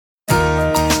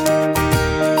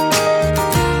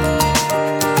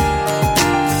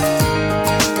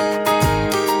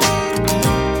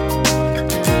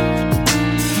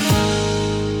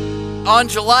On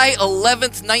July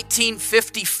 11th,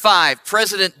 1955,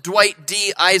 President Dwight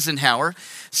D. Eisenhower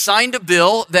signed a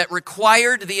bill that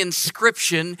required the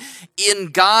inscription,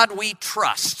 "In God We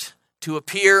Trust," to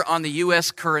appear on the U.S.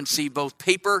 currency, both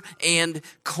paper and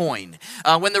coin.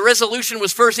 When the resolution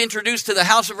was first introduced to the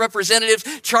House of Representatives,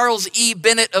 Charles E.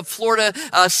 Bennett of Florida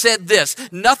said this: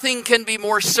 "Nothing can be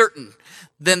more certain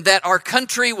than that our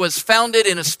country was founded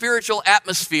in a spiritual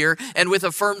atmosphere and with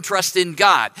a firm trust in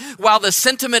God. While the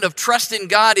sentiment of trust in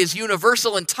God is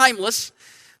universal and timeless,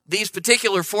 these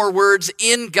particular four words,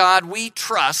 'In God We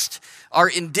Trust,' are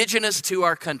indigenous to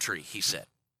our country," he said.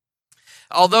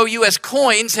 Although U.S.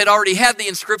 coins had already had the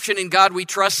inscription, "In God We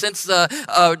Trust," since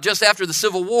just after the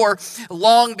Civil War,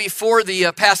 long before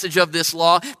the passage of this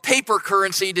law, paper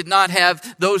currency did not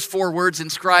have those four words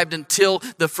inscribed until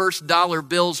the first dollar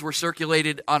bills were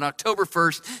circulated on October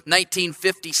 1st,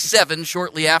 1957,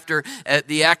 shortly after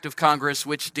the act of Congress,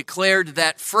 which declared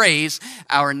that phrase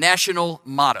our national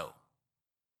motto.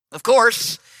 Of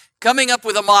course, coming up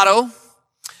with a motto,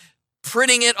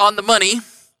 printing it on the money,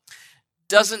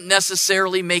 doesn't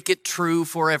necessarily make it true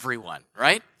for everyone,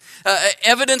 right?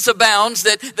 Evidence abounds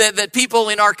that people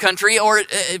in our country or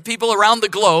people around the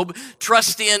globe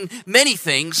trust in many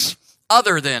things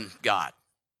other than God.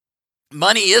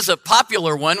 Money is a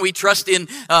popular one. We trust in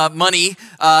money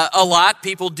a lot.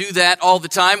 People do that all the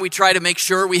time. We try to make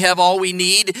sure we have all we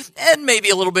need and maybe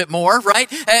a little bit more,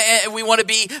 right? We want to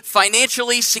be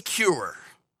financially secure.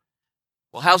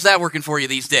 Well, how's that working for you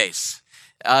these days?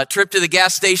 A trip to the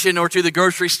gas station or to the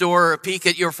grocery store or a peek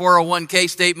at your 401k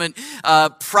statement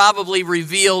probably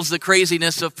reveals the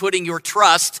craziness of putting your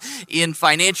trust in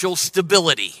financial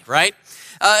stability, right?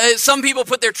 Some people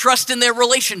put their trust in their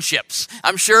relationships.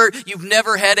 I'm sure you've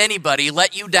never had anybody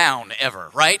let you down ever,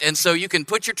 right? And so you can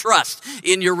put your trust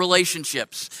in your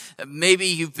relationships. Maybe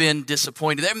you've been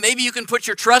disappointed there. Maybe you can put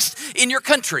your trust in your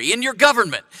country, in your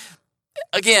government.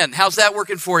 Again, how's that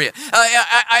working for you?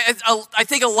 I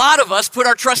think a lot of us put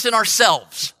our trust in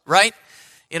ourselves, right?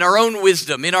 In our own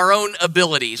wisdom, in our own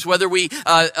abilities. Whether we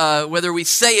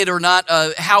say it or not,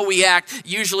 how we act.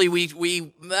 Usually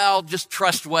we just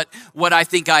trust what I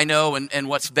think I know and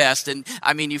what's best. And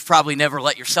I mean, you've probably never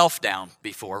let yourself down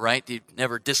before, right? You've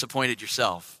never disappointed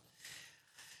yourself.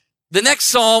 The next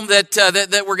psalm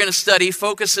that we're going to study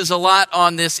focuses a lot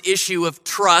on this issue of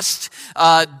trust,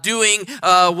 doing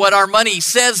what our money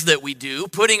says that we do,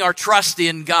 putting our trust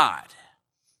in God.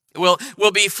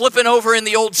 We'll be flipping over in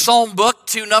the old psalm book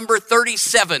to number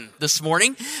 37 this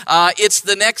morning. It's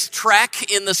the next track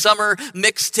in the summer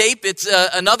mixtape. It's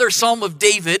another psalm of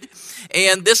David,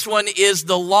 and this one is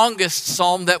the longest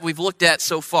psalm that we've looked at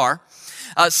so far.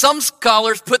 Some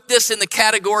scholars put this in the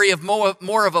category of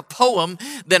more of a poem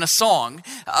than a song,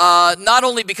 not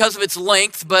only because of its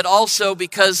length, but also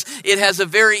because it has a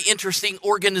very interesting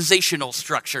organizational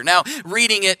structure. Now,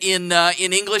 reading it in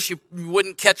English, you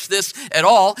wouldn't catch this at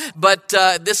all, but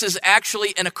this is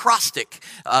actually an acrostic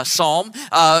psalm.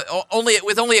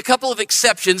 With only a couple of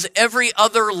exceptions, every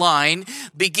other line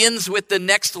begins with the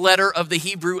next letter of the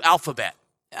Hebrew alphabet.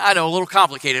 I know, a little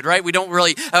complicated, right? We don't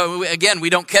really, we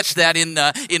don't catch that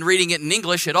in reading it in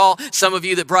English at all. Some of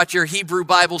you that brought your Hebrew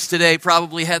Bibles today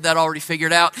probably had that already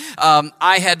figured out.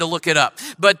 I had to look it up.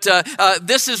 But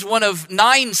this is one of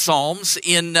 9 psalms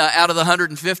out of the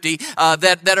 150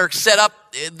 that are set up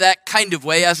that kind of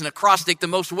way as an acrostic, the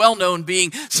most well-known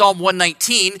being Psalm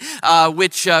 119,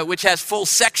 which has full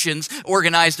sections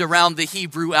organized around the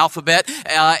Hebrew alphabet,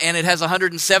 and it has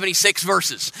 176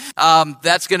 verses.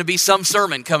 That's going to be some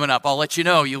sermon coming up. I'll let you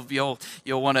know. You'll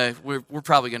want to. We're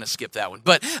probably going to skip that one.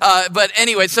 But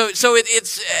anyway, so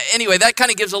it's anyway. That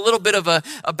kind of gives a little bit of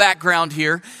a background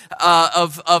here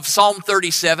of Psalm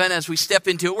 37 as we step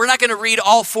into it. We're not going to read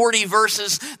all 40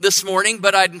 verses this morning,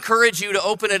 but I'd encourage you to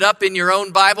open it up in your own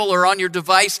Bible or on your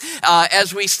device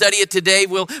as we study it today.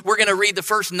 We're going to read the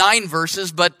first 9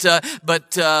 verses, but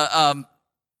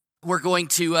we're going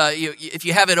to, if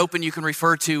you have it open, you can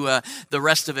refer to the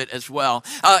rest of it as well.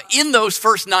 In those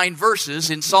first 9 verses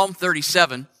in Psalm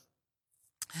 37,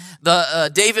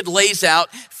 David lays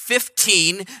out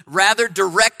 15 rather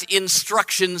direct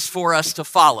instructions for us to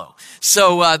follow.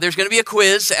 So there's going to be a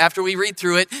quiz after we read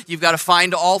through it. You've got to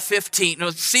find all 15.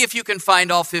 No, see if you can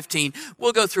find all 15.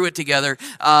 We'll go through it together.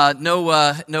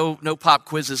 No pop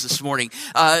quizzes this morning.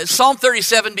 Psalm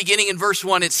 37, beginning in verse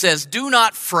 1, it says, "Do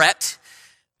not fret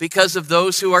because of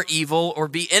those who are evil, or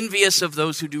be envious of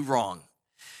those who do wrong.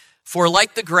 For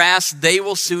like the grass, they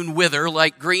will soon wither.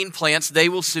 Like green plants, they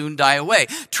will soon die away.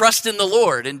 Trust in the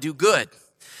Lord and do good.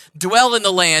 Dwell in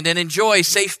the land and enjoy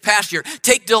safe pasture.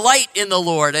 Take delight in the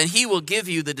Lord, and he will give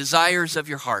you the desires of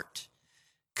your heart.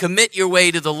 Commit your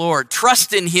way to the Lord.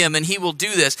 Trust in him and he will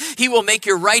do this. He will make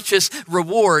your righteous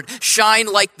reward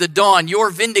shine like the dawn,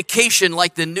 your vindication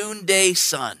like the noonday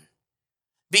sun.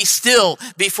 Be still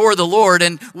before the Lord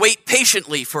and wait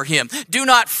patiently for him. Do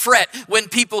not fret when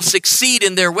people succeed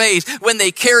in their ways, when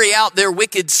they carry out their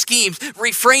wicked schemes.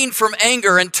 Refrain from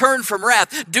anger and turn from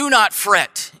wrath. Do not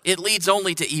fret. It leads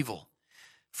only to evil.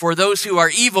 For those who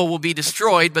are evil will be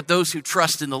destroyed, but those who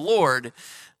trust in the Lord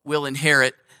will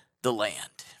inherit the land.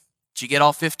 Did you get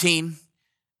all 15?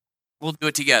 We'll do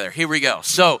it together. Here we go.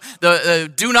 So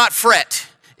the do not fret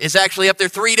is actually up there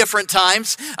 3 different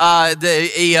times. A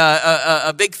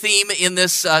big theme in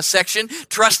this section.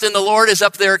 Trust in the Lord is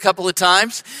up there a couple of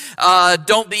times.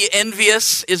 Don't be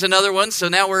envious is another one. So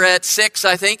now we're at 6,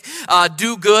 I think.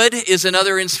 Do good is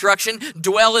another instruction.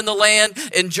 Dwell in the land.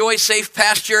 Enjoy safe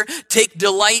pasture. Take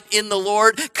delight in the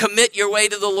Lord. Commit your way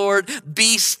to the Lord.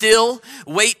 Be still.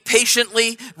 Wait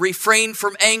patiently. Refrain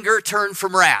from anger. Turn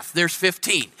from wrath. There's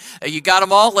 15. You got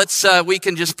them all? We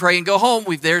can just pray and go home.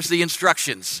 There's the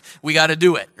instructions. We got to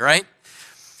do it, right?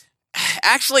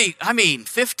 Actually,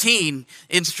 15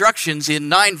 instructions in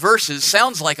 9 verses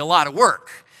sounds like a lot of work.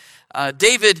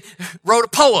 David wrote a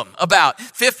poem about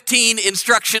 15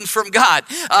 instructions from God,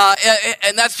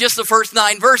 and that's just the first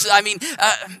 9 verses.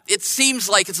 It seems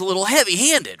like it's a little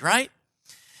heavy-handed, right?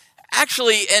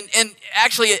 Actually,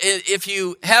 if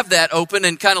you have that open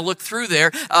and kind of look through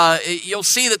there, you'll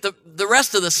see that the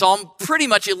rest of the psalm pretty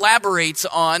much elaborates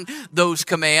on those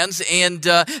commands and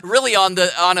really on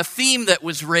a theme that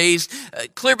was raised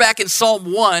clear back in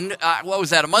Psalm 1. What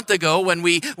was that? A month ago when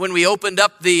we opened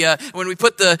up when we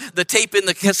put the tape in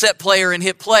the cassette player and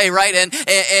hit play, right?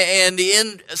 And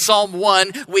in Psalm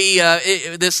 1,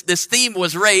 this theme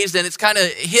was raised and it's kind of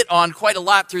hit on quite a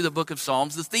lot through the book of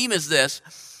Psalms. The theme is this.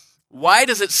 Why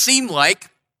does it seem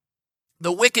like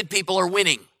the wicked people are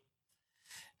winning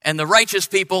and the righteous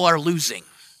people are losing?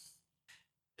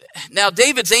 Now,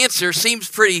 David's answer seems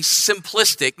pretty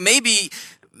simplistic, maybe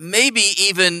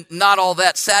even not all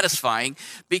that satisfying,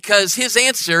 because his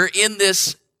answer in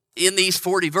these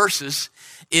 40 verses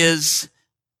is,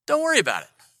 don't worry about it.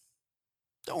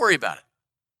 Don't worry about it.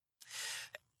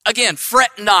 Again,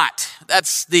 fret not.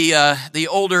 That's the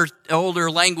older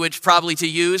language probably to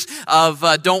use of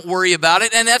don't worry about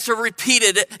it, and that's a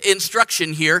repeated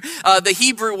instruction here. The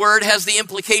Hebrew word has the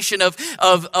implication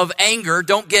of anger.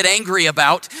 Don't get angry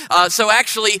about. So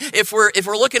actually, if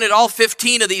we're looking at all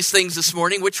 15 of these things this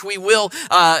morning, which we will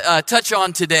touch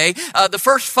on today, the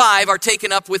first 5 are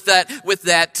taken up with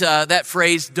that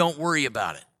phrase. Don't worry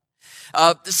about it.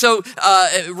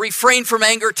 Refrain from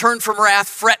anger, turn from wrath,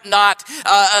 fret not.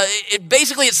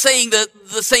 Basically, it's saying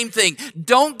the same thing.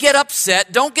 Don't get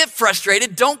upset. Don't get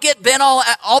frustrated. Don't get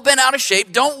all bent out of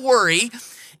shape. Don't worry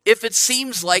if it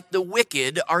seems like the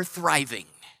wicked are thriving.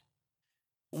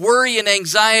 Worry and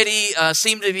anxiety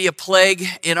seem to be a plague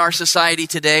in our society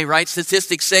today, right?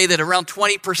 Statistics say that around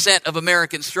 20% of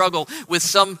Americans struggle with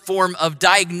some form of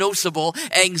diagnosable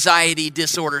anxiety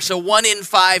disorder. So 1 in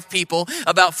 5 people,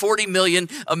 about 40 million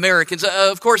Americans.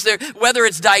 Of course, whether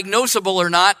it's diagnosable or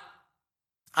not,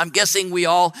 I'm guessing we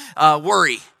all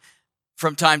worry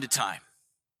from time to time.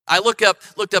 I looked up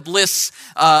lists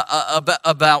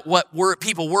about what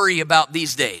people worry about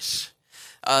these days.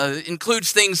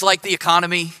 Includes things like the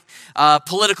economy,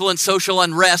 political and social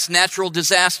unrest, natural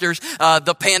disasters,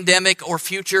 the pandemic or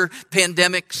future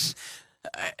pandemics.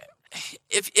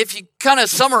 If you kind of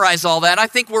summarize all that, I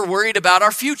think we're worried about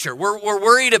our future. We're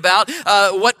worried about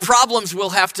what problems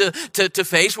we'll have to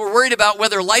face. We're worried about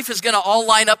whether life is going to all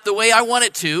line up the way I want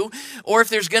it to, or if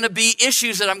there's going to be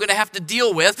issues that I'm going to have to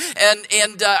deal with.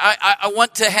 And I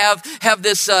want to have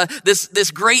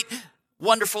this great,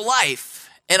 wonderful life.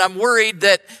 And I'm worried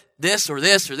that this or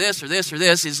this or this or this or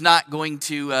this is not going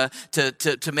to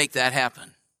make that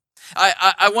happen.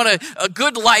 I want a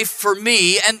good life for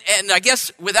me, and I guess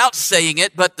without saying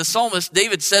it, but the psalmist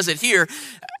David says it here.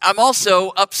 I'm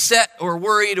also upset or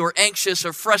worried or anxious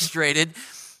or frustrated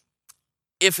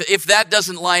if that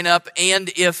doesn't line up, and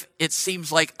if it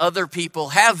seems like other people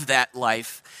have that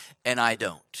life and I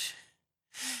don't.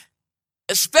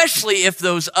 Especially if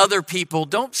those other people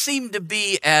don't seem to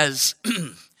be as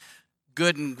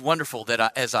good and wonderful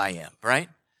as I am, right?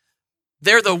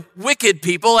 They're the wicked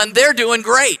people and they're doing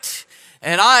great.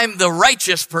 And I'm the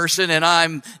righteous person and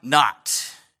I'm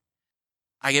not.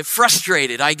 I get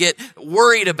frustrated. I get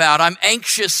worried about. I'm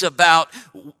anxious about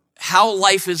how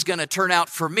life is going to turn out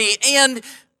for me and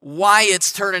why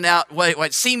it's turning out, why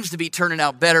it seems to be turning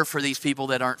out better for these people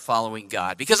that aren't following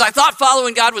God. Because I thought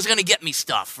following God was going to get me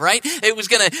stuff, right? It was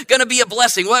going to be a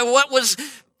blessing. What was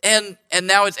And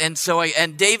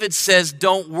David says,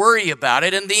 don't worry about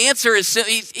it. And the answer is,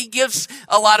 he gives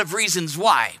a lot of reasons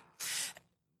why.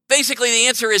 Basically, the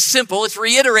answer is simple. It's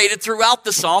reiterated throughout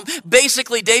the psalm.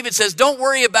 Basically, David says, don't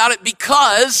worry about it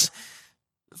because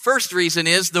the first reason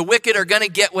is the wicked are going to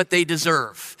get what they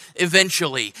deserve.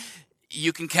 Eventually,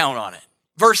 you can count on it.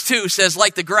 Verse 2 says,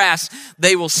 like the grass,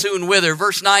 they will soon wither.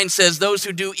 Verse 9 says, those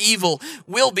who do evil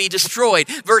will be destroyed.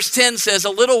 Verse 10 says, a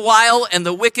little while and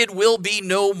the wicked will be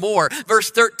no more.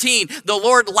 Verse 13, the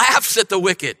Lord laughs at the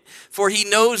wicked, for he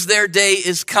knows their day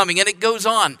is coming. And it goes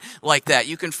on like that.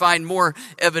 You can find more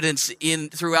evidence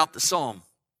throughout the psalm.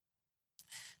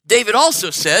 David also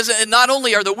says, and not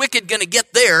only are the wicked going to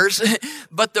get theirs,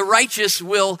 but the righteous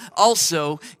will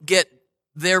also get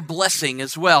their blessing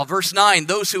as well. Verse 9,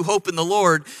 those who hope in the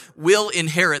Lord will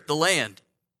inherit the land.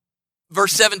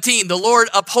 Verse 17, the Lord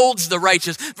upholds the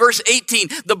righteous. Verse 18,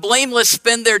 the blameless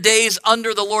spend their days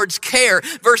under the Lord's care.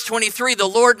 Verse 23, the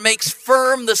Lord makes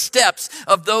firm the steps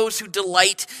of those who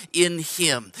delight in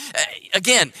him.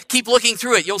 Again, keep looking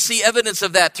through it. You'll see evidence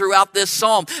of that throughout this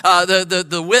psalm.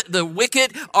 The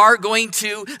wicked are going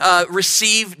to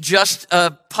receive just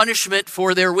punishment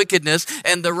for their wickedness,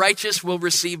 and the righteous will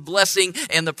receive blessing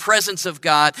and the presence of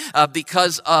God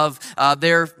because of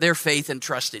their faith and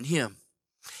trust in him.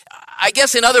 I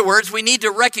guess, in other words, we need to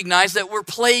recognize that we're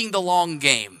playing the long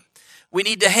game. We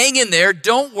need to hang in there.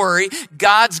 Don't worry.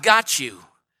 God's got you.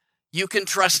 You can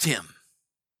trust him.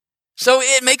 So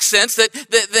it makes sense that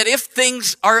if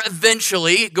things are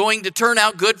eventually going to turn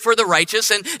out good for the righteous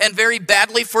and very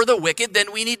badly for the wicked,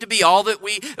 then we need to be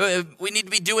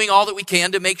doing all that we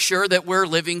can to make sure that we're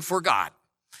living for God.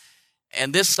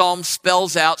 And this psalm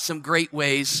spells out some great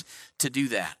ways to do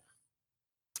that.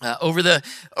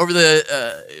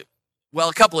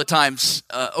 A couple of times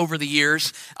over the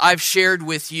years, I've shared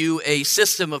with you a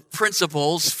system of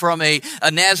principles from a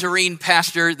Nazarene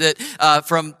pastor that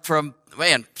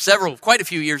quite a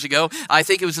few years ago. I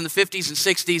think it was in the 50s and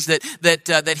 60s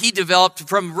that he developed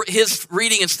from his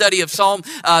reading and study of Psalm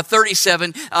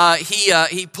 37.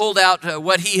 He pulled out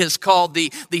what he has called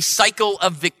the cycle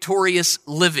of victorious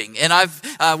living. And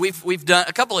we've done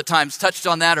a couple of times touched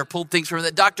on that or pulled things from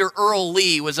that. Dr. Earl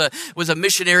Lee was a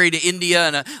missionary to India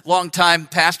and a longtime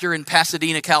pastor in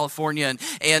Pasadena, California,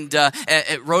 and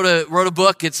wrote a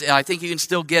book. I think you can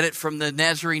still get it from the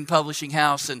Nazarene Publishing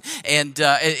House, and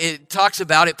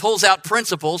it pulls out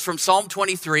principles from Psalm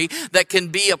 23 that can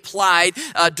be applied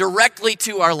directly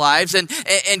to our lives and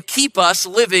keep us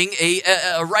living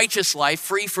a righteous life,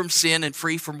 free from sin and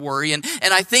free from worry. And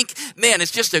I think,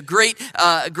 it's just a great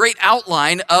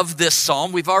outline of this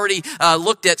psalm. We've already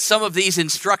looked at some of these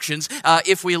instructions.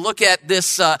 If we look at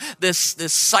this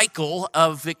cycle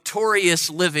of victorious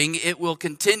living, it will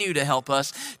continue to help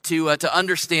us to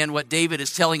understand what David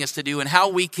is telling us to do and how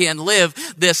we can live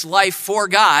this life for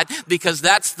God, because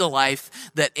that's the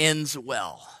life that ends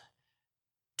well.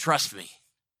 Trust me,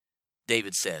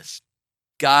 David says.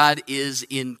 God is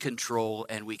in control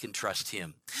and we can trust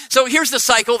him. So here's the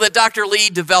cycle that Dr. Lee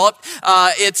developed.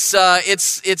 It's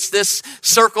this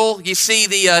circle. You see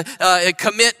the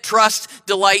commit, trust,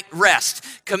 delight, rest.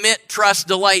 Commit, trust,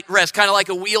 delight, rest. Kind of like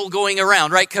a wheel going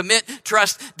around, right? Commit,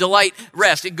 trust, delight,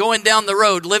 rest. Going down the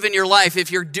road, living your life.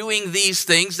 If you're doing these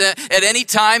things, at any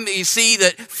time you see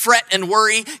that fret and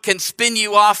worry can spin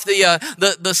you off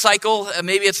the cycle.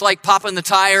 Maybe it's like popping the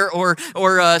tire or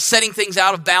setting things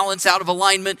out of balance, out of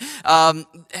alignment.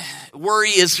 Worry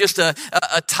is just a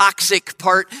toxic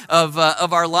part of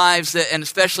our lives and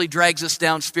especially drags us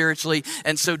down spiritually.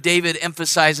 And so David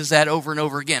emphasizes that over and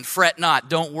over again. Fret not,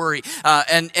 don't worry.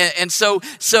 So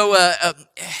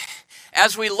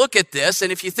as we look at this,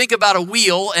 and if you think about a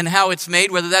wheel and how it's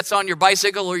made, whether that's on your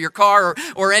bicycle or your car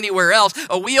or anywhere else,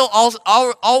 a wheel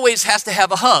always has to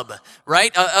have a hub,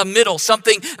 right? A middle,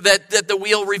 something that the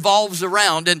wheel revolves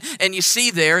around. And you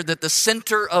see there that the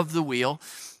center of the wheel,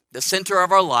 the center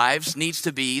of our lives, needs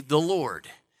to be the Lord.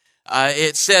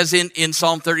 It says in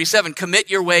Psalm 37,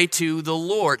 commit your way to the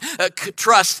Lord.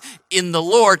 Trust in the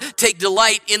Lord. Take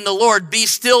delight in the Lord. Be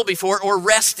still before or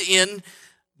rest in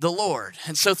the Lord.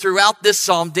 And so throughout this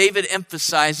psalm, David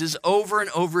emphasizes over and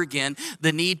over again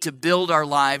the need to build our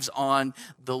lives on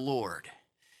the Lord.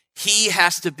 He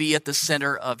has to be at the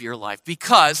center of your life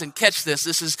because, and catch this,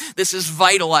 this is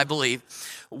vital, I believe,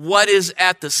 what is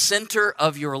at the center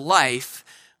of your life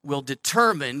will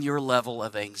determine your level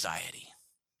of anxiety.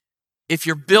 If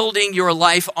you're building your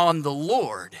life on the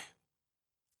Lord,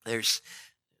 there's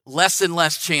less and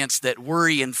less chance that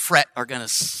worry and fret are going to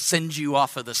send you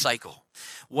off of the cycle.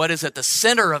 What is at the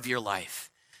center of your life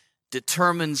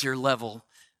determines your level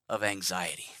of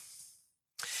anxiety.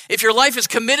 If your life is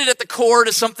committed at the core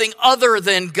to something other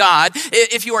than God,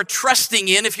 if you are trusting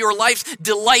in, if your life's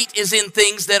delight is in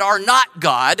things that are not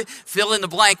God, fill in the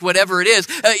blank, whatever it is,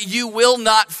 you will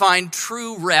not find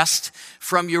true rest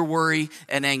from your worry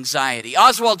and anxiety.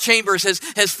 Oswald Chambers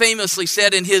has famously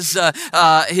said in his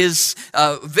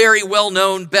very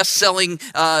well-known, best-selling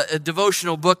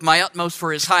devotional book, My Utmost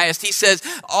for His Highest, he says,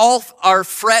 all our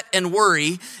fret and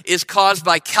worry is caused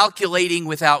by calculating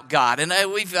without God. And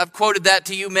I've quoted that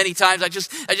to you many times. I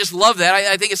just love that.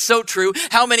 I think it's so true.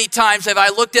 How many times have I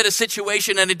looked at a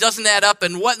situation and it doesn't add up,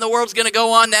 and what in the world's going to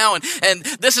go on now, and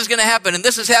this is going to happen, and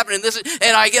this is happening,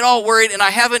 and I get all worried, and I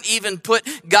haven't even put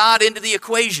God into the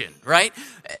equation, right?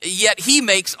 Yet he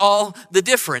makes all the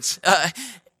difference.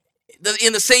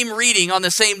 In the same reading on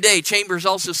the same day, Chambers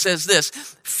also says this: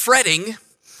 fretting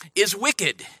is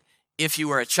wicked if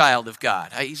you are a child of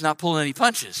God. He's not pulling any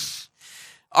punches.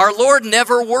 Our Lord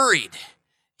never worried.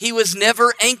 He was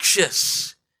never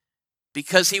anxious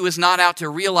because he was not out to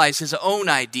realize his own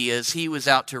ideas. He was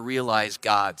out to realize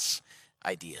God's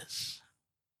ideas.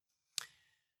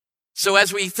 So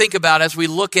as we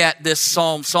look at this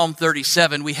Psalm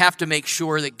 37, we have to make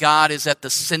sure that God is at the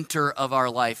center of our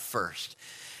life first.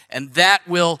 And that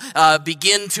will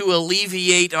begin to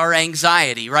alleviate our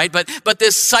anxiety, right? But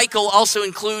this cycle also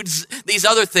includes these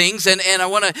other things, and I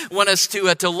want us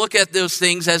to look at those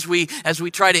things as we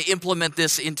try to implement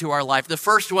this into our life. The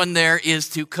first one there is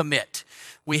to commit.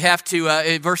 We have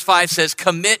to, verse 5 says,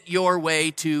 commit your way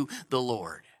to the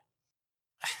Lord.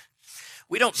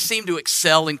 We don't seem to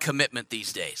excel in commitment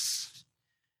these days.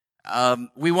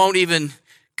 We won't even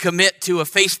commit to a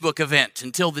Facebook event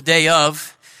until the day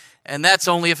of, and that's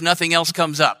only if nothing else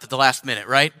comes up at the last minute,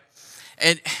 right?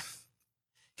 And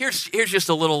here's just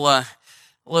a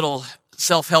little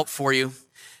self-help for you.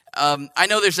 I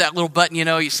know there's that little button,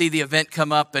 you see the event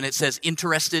come up and it says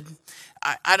interested.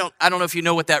 I don't know if you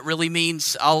know what that really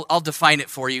means. I'll define it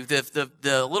for you.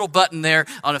 The little button there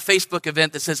on a Facebook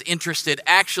event that says interested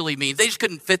actually means, they just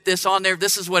couldn't fit this on there.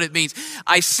 This is what it means.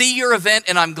 I see your event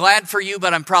and I'm glad for you,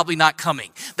 but I'm probably not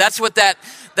coming. That's what that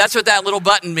little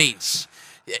button means.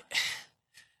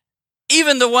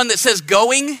 Even the one that says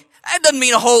going, that doesn't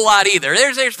mean a whole lot either.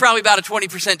 There's probably about a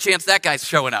 20% chance that guy's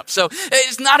showing up. So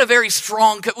it's not a very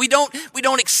strong, we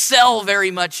don't excel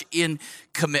very much in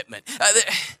commitment.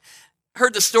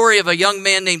 Heard the story of a young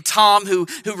man named Tom who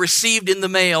received in the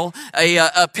mail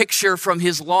a picture from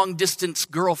his long-distance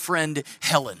girlfriend,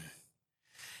 Helen.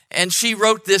 And she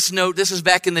wrote this note. This is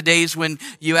back in the days when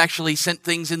you actually sent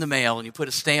things in the mail and you put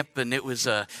a stamp, and it was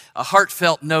a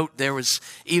heartfelt note. There was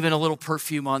even a little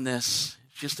perfume on this.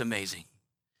 Just amazing.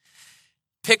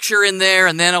 Picture in there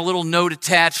and then a little note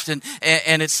attached, and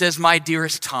it says, "My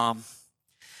dearest Tom,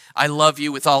 I love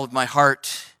you with all of my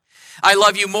heart. I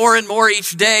love you more and more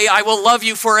each day. I will love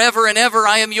you forever and ever.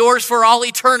 I am yours for all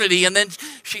eternity." And then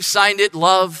she signed it,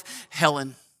 "Love,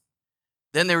 Helen."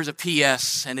 Then there was a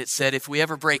P.S. and it said, "If we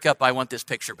ever break up, I want this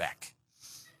picture back."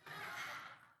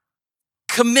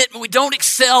 Commitment. We don't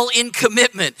excel in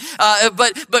commitment,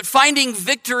 but finding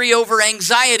victory over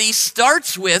anxiety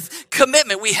starts with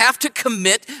commitment. We have to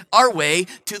commit our way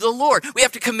to the Lord. We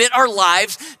have to commit our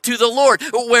lives to the Lord.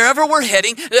 Wherever we're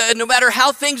heading, no matter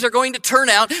how things are going to turn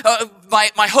out,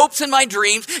 my hopes and my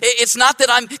dreams, it's not that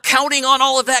I'm counting on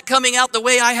all of that coming out the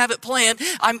way I have it planned.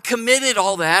 I'm committed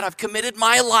all that. I've committed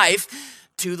my life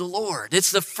to the Lord.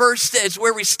 It's the first step. It's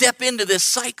where we step into this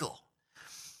cycle.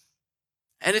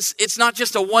 And it's not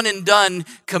just a one and done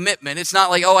commitment. It's not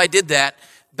like, oh, I did that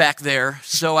back there,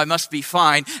 so I must be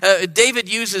fine. David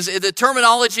uses the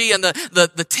terminology and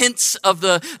the tense of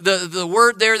the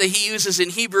word there that he uses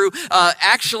in Hebrew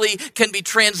actually can be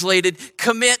translated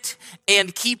commit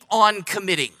and keep on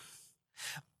committing.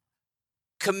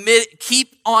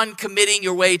 Keep on committing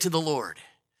your way to the Lord.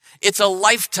 It's a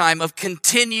lifetime of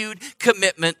continued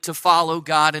commitment to follow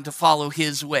God and to follow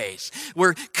His ways.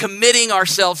 We're committing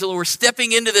ourselves, we're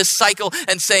stepping into this cycle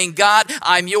and saying, "God,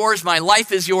 I'm yours, my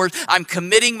life is yours, I'm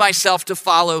committing myself to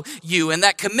follow you." And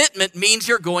that commitment means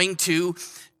you're going to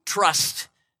trust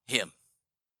Him.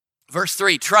 Verse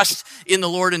 3, trust in the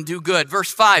Lord and do good.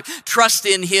 Verse 5, trust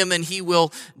in Him and He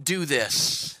will do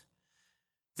this.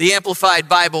 The Amplified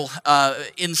Bible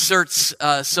inserts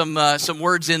some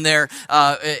words in there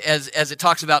as it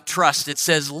talks about trust. It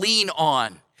says, lean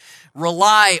on,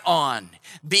 rely on,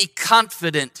 be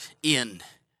confident in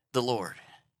the Lord.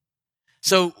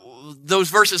 So those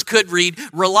verses could read,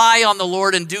 rely on the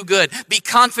Lord and do good. Be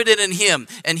confident in Him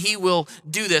and He will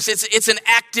do this. It's an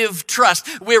active trust.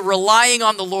 We're relying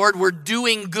on the Lord. We're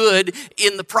doing good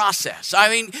in the process. I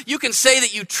mean, you can say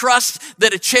that you trust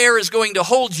that a chair is going to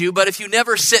hold you, but if you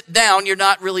never sit down, you're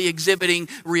not really exhibiting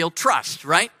real trust,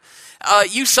 right?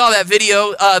 You saw that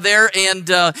video there, and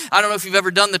I don't know if you've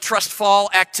ever done the trust fall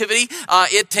activity.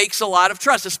 It takes a lot of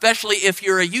trust, especially if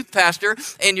you're a youth pastor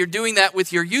and you're doing that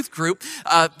with your youth group.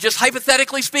 Just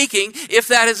hypothetically speaking, if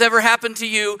that has ever happened to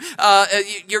you,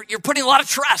 you're putting a lot of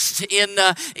trust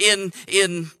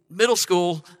in middle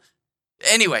school.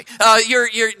 Anyway,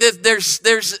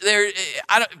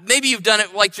 maybe you've done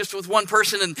it like just with one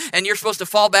person and you're supposed to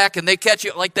fall back and they catch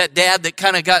you like that dad that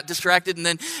kind of got distracted and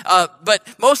then, but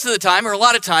most of the time or a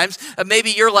lot of times, maybe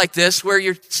you're like this where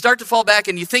you start to fall back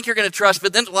and you think you're going to trust,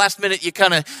 but then at the last minute you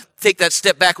kind of take that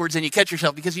step backwards and you catch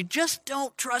yourself because you just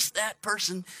don't trust that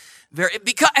person.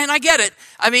 And I get it.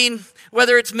 I mean,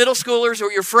 whether it's middle schoolers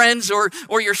or your friends or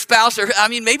your spouse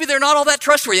maybe they're not all that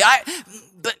trustworthy.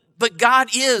 But God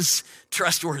is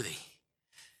trustworthy.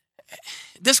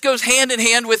 This goes hand in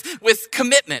hand with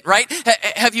commitment, right?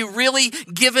 Have you really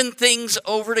given things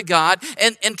over to God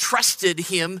and trusted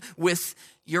him with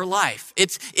your life?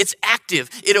 It's active.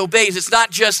 It obeys. It's not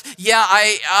just,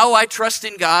 I trust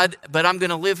in God, but I'm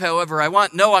going to live however I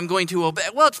want. No, I'm going to obey.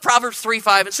 Well, it's Proverbs 3,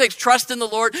 5, and 6. Trust in the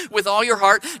Lord with all your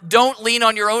heart. Don't lean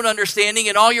on your own understanding.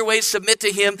 In all your ways, submit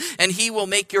to him, and he will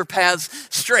make your paths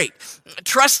straight.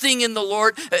 Trusting in the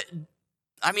Lord,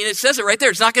 it says it right there.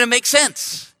 It's not going to make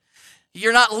sense.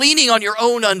 You're not leaning on your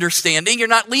own understanding. You're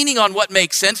not leaning on what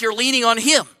makes sense. You're leaning on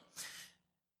him.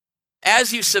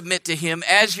 As you submit to him,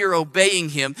 as you're obeying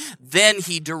him, then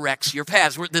he directs your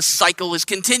paths. This cycle is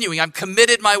continuing. I'm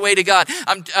committed my way to God.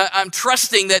 I'm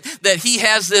trusting that he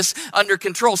has this under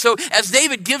control. So as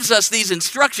David gives us these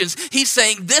instructions, he's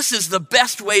saying this is the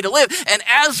best way to live. And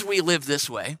as we live this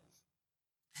way,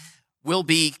 we'll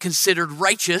be considered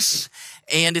righteous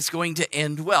and it's going to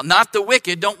end well. Not the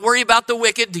wicked. Don't worry about the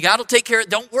wicked. God will take care of it.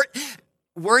 Don't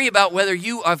worry about whether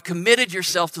you have committed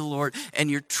yourself to the Lord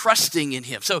and you're trusting in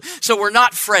him. So we're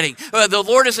not fretting. The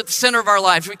Lord is at the center of our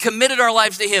lives. We committed our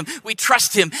lives to him. We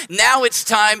trust him. Now it's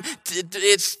time.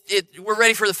 We're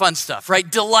ready for the fun stuff, right?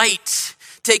 Delight.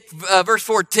 Verse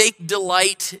 4, take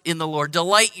delight in the Lord.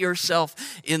 Delight yourself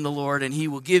in the Lord and he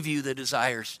will give you the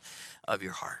desires of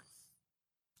your heart.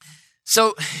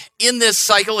 So in this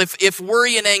cycle, if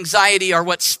worry and anxiety are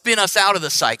what spin us out of the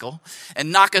cycle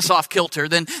and knock us off kilter,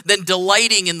 then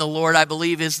delighting in the Lord, I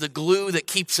believe, is the glue that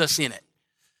keeps us in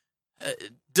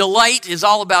it. Delight is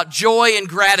all about joy and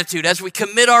gratitude. As we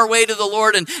commit our way to the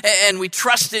Lord and we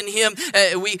trust in him,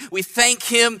 we thank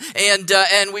him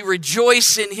and we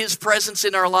rejoice in his presence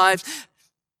in our lives.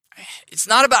 It's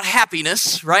not about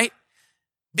happiness, right?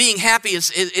 Being happy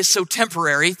is so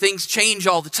temporary. Things change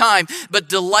all the time. But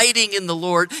delighting in the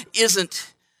Lord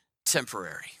isn't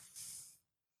temporary.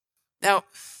 Now,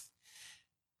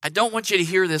 I don't want you to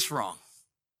hear this wrong.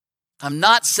 I'm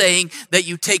not saying that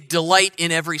you take delight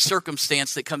in every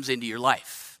circumstance that comes into your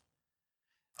life.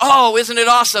 Oh, isn't it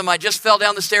awesome? I just fell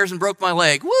down the stairs and broke my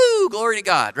leg. Woo, glory to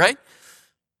God, right?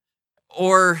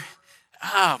 Or,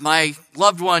 my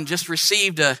loved one just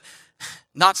received a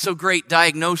not so great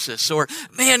diagnosis. Or,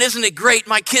 man, isn't it great?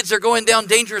 My kids are going down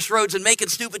dangerous roads and making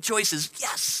stupid choices.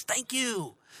 Yes, thank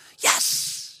you.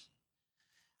 Yes.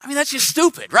 That's just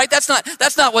stupid, right? That's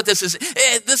not what this is.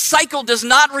 This cycle does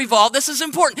not revolve. This is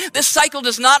important. This cycle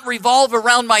does not revolve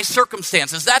around my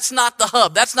circumstances. That's not the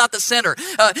hub. That's not the center.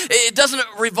 It doesn't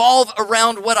revolve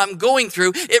around what I'm going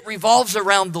through. It revolves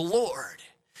around the Lord.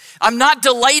 I'm not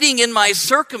delighting in my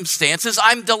circumstances.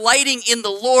 I'm delighting in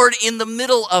the Lord in the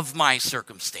middle of my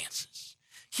circumstances.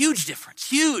 Huge difference,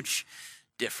 huge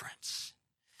difference.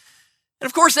 And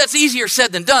of course, that's easier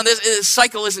said than done. This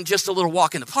cycle isn't just a little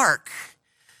walk in the park.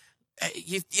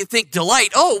 You think delight,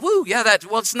 oh, woo, yeah,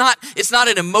 it's not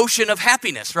an emotion of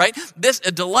happiness, right? This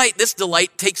delight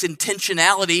takes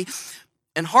intentionality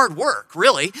and hard work,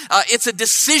 really. It's a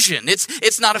decision.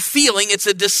 It's not a feeling. It's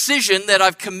a decision that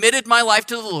I've committed my life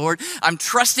to the Lord. I'm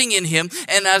trusting in him.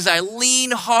 And as I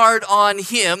lean hard on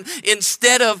him,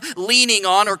 instead of leaning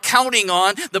on or counting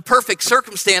on the perfect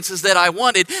circumstances that I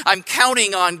wanted, I'm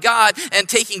counting on God and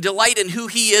taking delight in who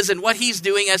he is and what he's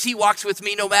doing as he walks with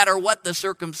me no matter what the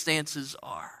circumstances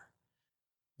are.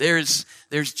 There's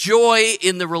joy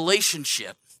in the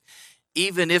relationship,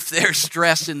 even if there's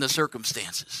stress in the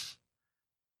circumstances.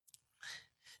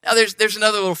 Now, there's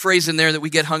another little phrase in there that we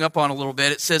get hung up on a little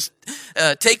bit. It says,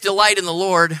 take delight in the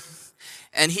Lord,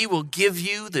 and he will give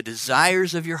you the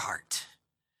desires of your heart.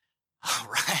 All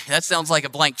right, that sounds like a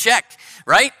blank check,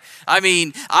 right?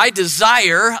 I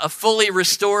desire a fully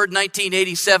restored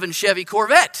 1987 Chevy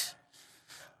Corvette,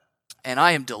 and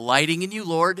I am delighting in you,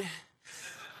 Lord.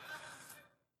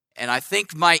 And I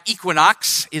think my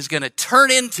Equinox is going to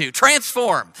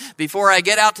transform before I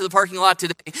get out to the parking lot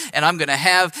today. And I'm going to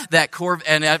have that Corvette.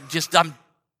 And I'm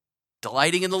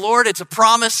Delighting in the Lord, it's a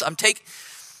promise.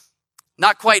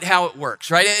 Not quite how it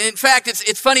works, right? In fact,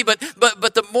 it's funny, but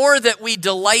the more that we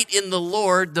delight in the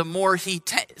Lord, the more he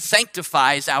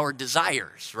sanctifies our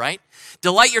desires, right?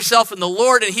 Delight yourself in the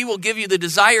Lord and he will give you the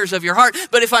desires of your heart.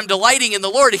 But if I'm delighting in the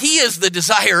Lord, he is the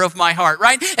desire of my heart,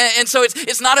 right? And so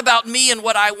it's not about me and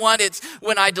what I want. It's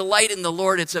when I delight in the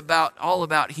Lord, it's all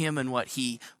about him and what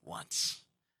he wants.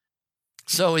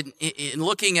 So in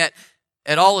looking at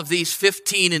all of these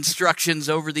 15 instructions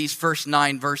over these first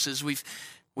 9 verses, we've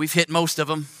hit most of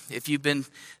them. If you've been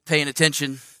paying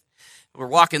attention, we're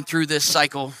walking through this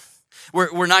cycle.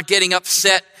 We're not getting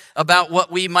upset about what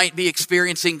we might be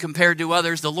experiencing compared to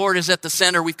others. The Lord is at the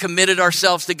center. We've committed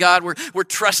ourselves to God. We're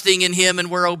trusting in him and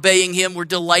we're obeying him. We're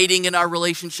delighting in our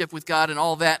relationship with God, and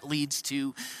all that leads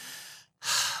to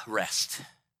rest.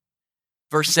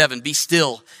 Verse 7, be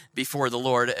still before the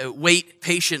Lord. Wait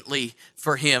patiently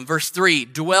for him. Verse 3,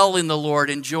 dwell in the Lord.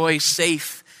 Enjoy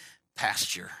safe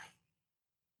pasture.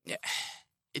 Yeah.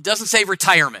 It doesn't say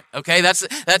retirement, okay? That's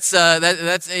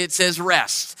it says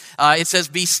rest. It says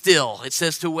be still. It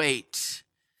says to wait.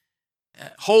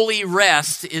 Holy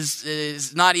rest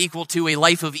is not equal to a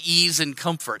life of ease and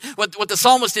comfort. What the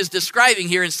psalmist is describing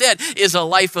here instead is a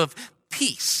life of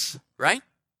peace, right?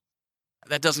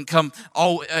 That doesn't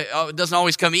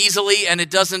always come easily, and it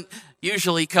doesn't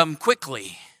usually come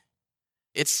quickly.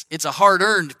 It's a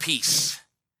hard-earned peace.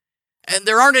 And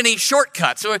there aren't any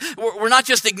shortcuts. So we're not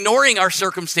just ignoring our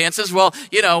circumstances. Well,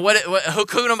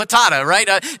 Hakuna Matata, right?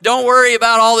 Don't worry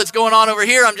about all that's going on over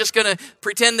here. I'm just going to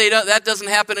pretend that doesn't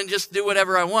happen and just do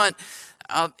whatever I want.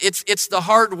 It's the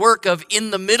hard work of,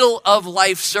 in the middle of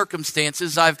life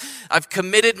circumstances, I've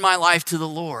committed my life to the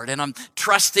Lord, and I'm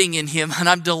trusting in him, and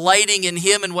I'm delighting in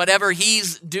him and whatever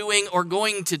he's doing or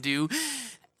going to do.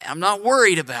 I'm not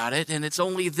worried about it, and it's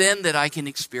only then that I can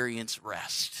experience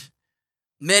rest.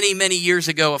 Many, many years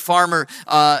ago, a farmer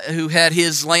who had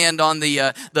his land on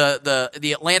the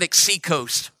Atlantic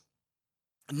seacoast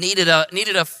needed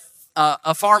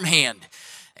a farmhand.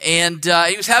 And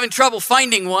he was having trouble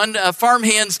finding one.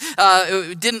 Farmhands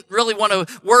didn't really want to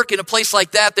work in a place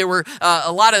like that. There were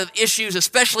a lot of issues,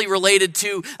 especially related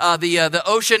to the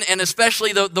ocean, and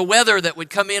especially the weather that would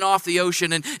come in off the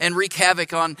ocean and wreak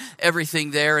havoc on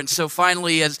everything there. And so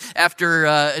finally, after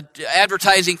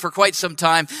advertising for quite some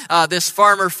time, this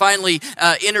farmer finally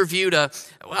interviewed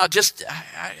I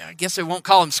guess I won't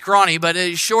call him scrawny, but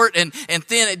short and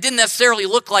thin. It didn't necessarily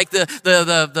look like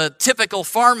the typical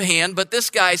farmhand, but this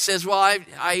guy says, well,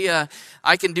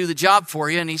 I can do the job for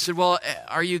you. And he said, well,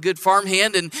 are you a good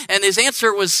farmhand? And his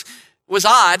answer was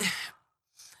odd.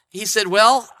 He said,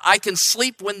 well, I can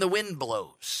sleep when the wind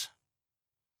blows.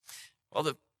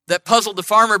 Well, that puzzled the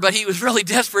farmer, but he was really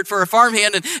desperate for a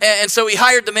farmhand, and so he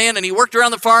hired the man, and he worked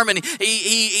around the farm, and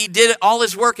he did all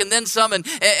his work and then some, and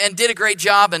did a great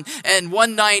job. And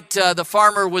one night, the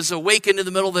farmer was awakened in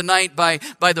the middle of the night by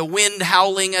the wind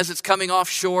howling as it's coming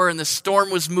offshore, and the storm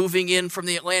was moving in from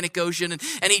the Atlantic Ocean,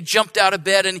 and he jumped out of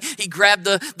bed, and he grabbed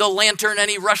the lantern, and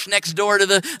he rushed next door to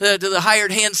the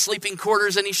hired hand's sleeping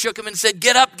quarters, and he shook him and said,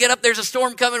 get up, there's a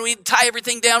storm coming, we need to tie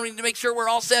everything down, we need to make sure we're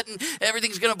all set, and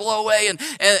everything's going to blow away.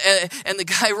 And the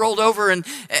guy rolled over and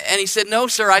he said, no,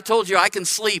 sir, I told you I can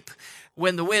sleep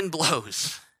when the wind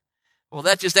blows. Well,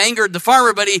 that just angered the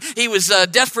farmer, but he was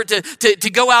desperate to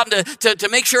go out and to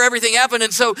make sure everything happened,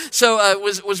 and so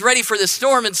was ready for this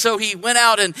storm. And so he went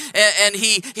out and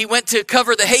he went to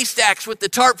cover the haystacks with the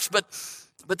tarps,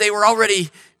 but they were already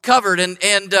covered, and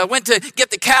went to get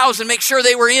the cows and make sure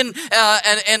they were in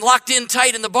and locked in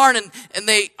tight in the barn, and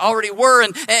they already were,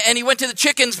 and he went to the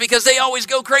chickens because they always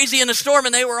go crazy in a storm,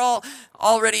 and they were all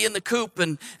already in the coop,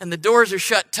 and the doors are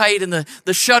shut tight, and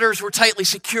the shutters were tightly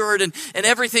secured, and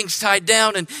everything's tied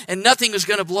down, and nothing was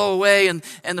going to blow away, and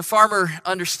the farmer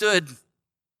understood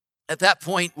at that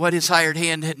point what his hired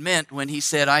hand had meant when he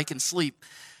said, I can sleep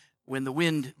when the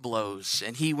wind blows.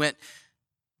 And he went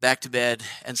back to bed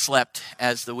and slept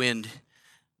as the wind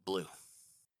blew.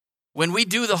 When we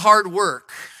do the hard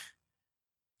work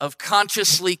of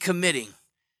consciously committing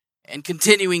and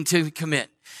continuing to commit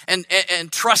and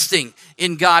trusting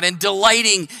in God and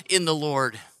delighting in the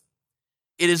Lord,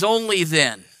 it is only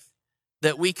then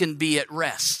that we can be at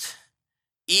rest,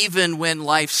 even when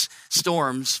life's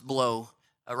storms blow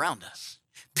around us.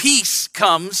 Peace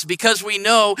comes because we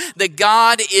know that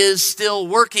God is still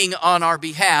working on our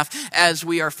behalf as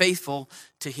we are faithful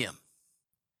to him.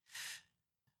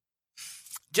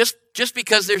 Just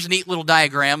because there's a neat little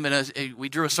diagram, and we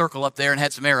drew a circle up there and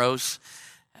had some arrows,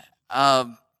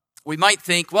 We might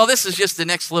think, well, this is just the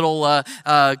next little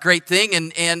great thing,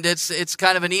 and it's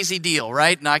kind of an easy deal,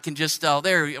 right? And I can just,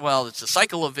 it's a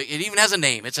cycle of, it even has a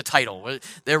name, it's a title.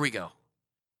 There we go.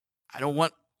 I don't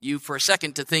want you for a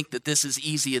second to think that this is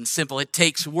easy and simple. It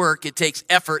takes work, it takes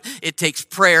effort, it takes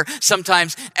prayer,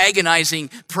 sometimes agonizing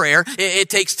prayer. It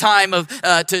takes time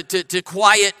to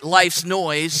quiet life's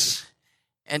noise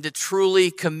and to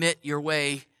truly commit your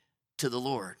way to the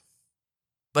Lord.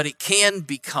 But it can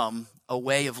become a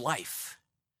way of life.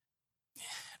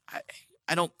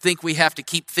 I don't think we have to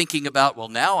keep thinking about, well,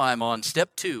 now I'm on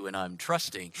step 2 and I'm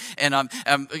trusting and I'm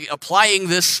applying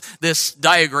this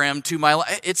diagram to my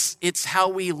life. It's how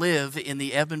we live in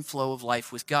the ebb and flow of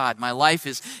life with God. My life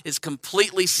is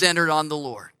completely centered on the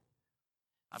Lord.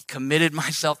 I've committed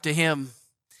myself to Him.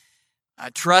 I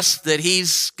trust that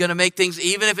He's going to make things,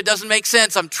 even if it doesn't make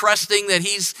sense, I'm trusting that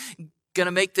He's going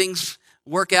to make things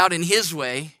work out in His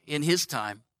way, in His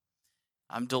time.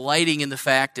 I'm delighting in the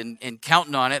fact and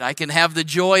counting on it. I can have the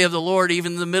joy of the Lord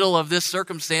even in the middle of this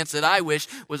circumstance that I wish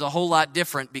was a whole lot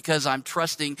different, because I'm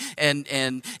trusting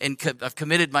and I've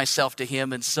committed myself to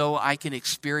Him, and so I can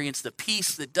experience the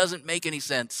peace that doesn't make any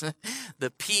sense,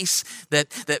 the peace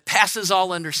that passes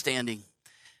all understanding,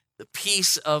 the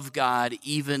peace of God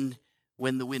even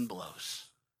when the wind blows.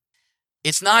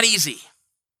 It's not easy,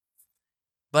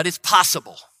 but it's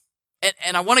possible.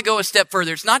 And I want to go a step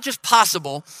further. It's not just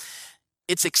possible,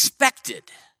 it's expected,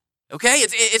 okay?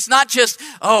 It's not just,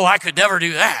 oh, I could never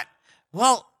do that.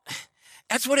 Well,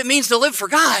 that's what it means to live for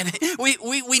God.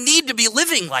 We need to be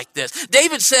living like this.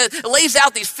 David lays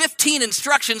out these 15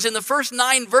 instructions in the first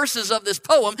 9 verses of this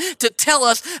poem to tell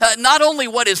us not only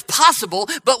what is possible,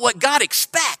 but what God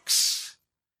expects.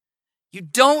 You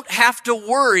don't have to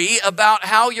worry about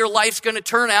how your life's going to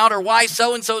turn out or why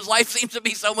so-and-so's life seems to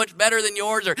be so much better than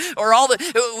yours or all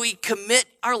the. We commit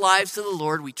our lives to the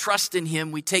Lord. We trust in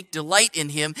Him. We take delight in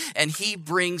Him, and He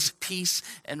brings peace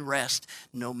and rest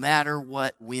no matter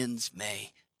what winds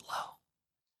may blow.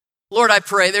 Lord, I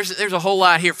pray, there's a whole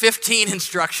lot here. 15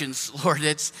 instructions, Lord.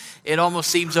 It almost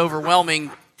seems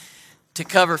overwhelming to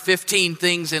cover 15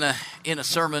 things in a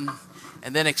sermon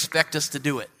and then expect us to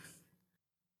do it.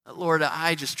 Lord,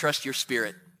 I just trust your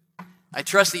Spirit. I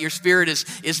trust that your Spirit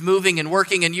is moving and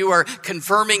working, and you are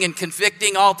confirming and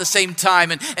convicting all at the same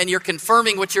time, and you're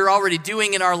confirming what you're already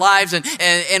doing in our lives,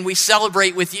 and we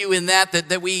celebrate with you in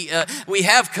that we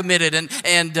have committed,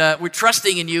 and we're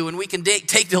trusting in you, and we can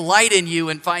take delight in you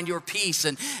and find your peace.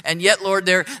 And yet, Lord,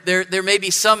 there may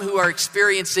be some who are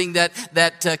experiencing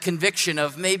that conviction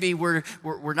of maybe we're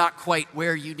not quite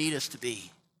where you need us to be.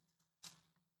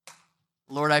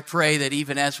 Lord, I pray that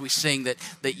even as we sing,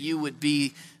 that you would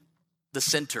be the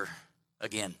center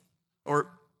again, or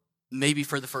maybe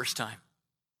for the first time.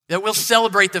 That we'll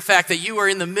celebrate the fact that you are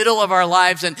in the middle of our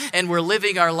lives, and we're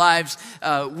living our lives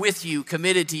with you,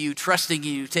 committed to you, trusting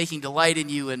you, taking delight in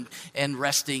you, and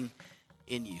resting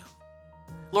in you.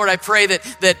 Lord, I pray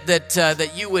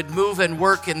that you would move and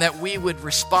work, and that we would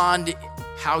respond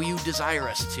how you desire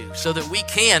us to, so that we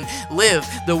can live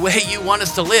the way you want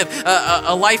us to live,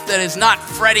 a life that is not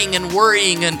fretting and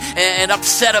worrying and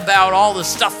upset about all the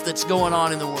stuff that's going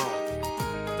on in the world,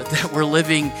 but that we're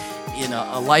living in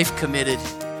a life committed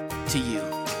to you,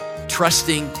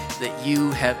 trusting that you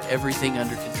have everything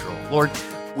under control. Lord,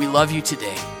 we love you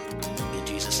today.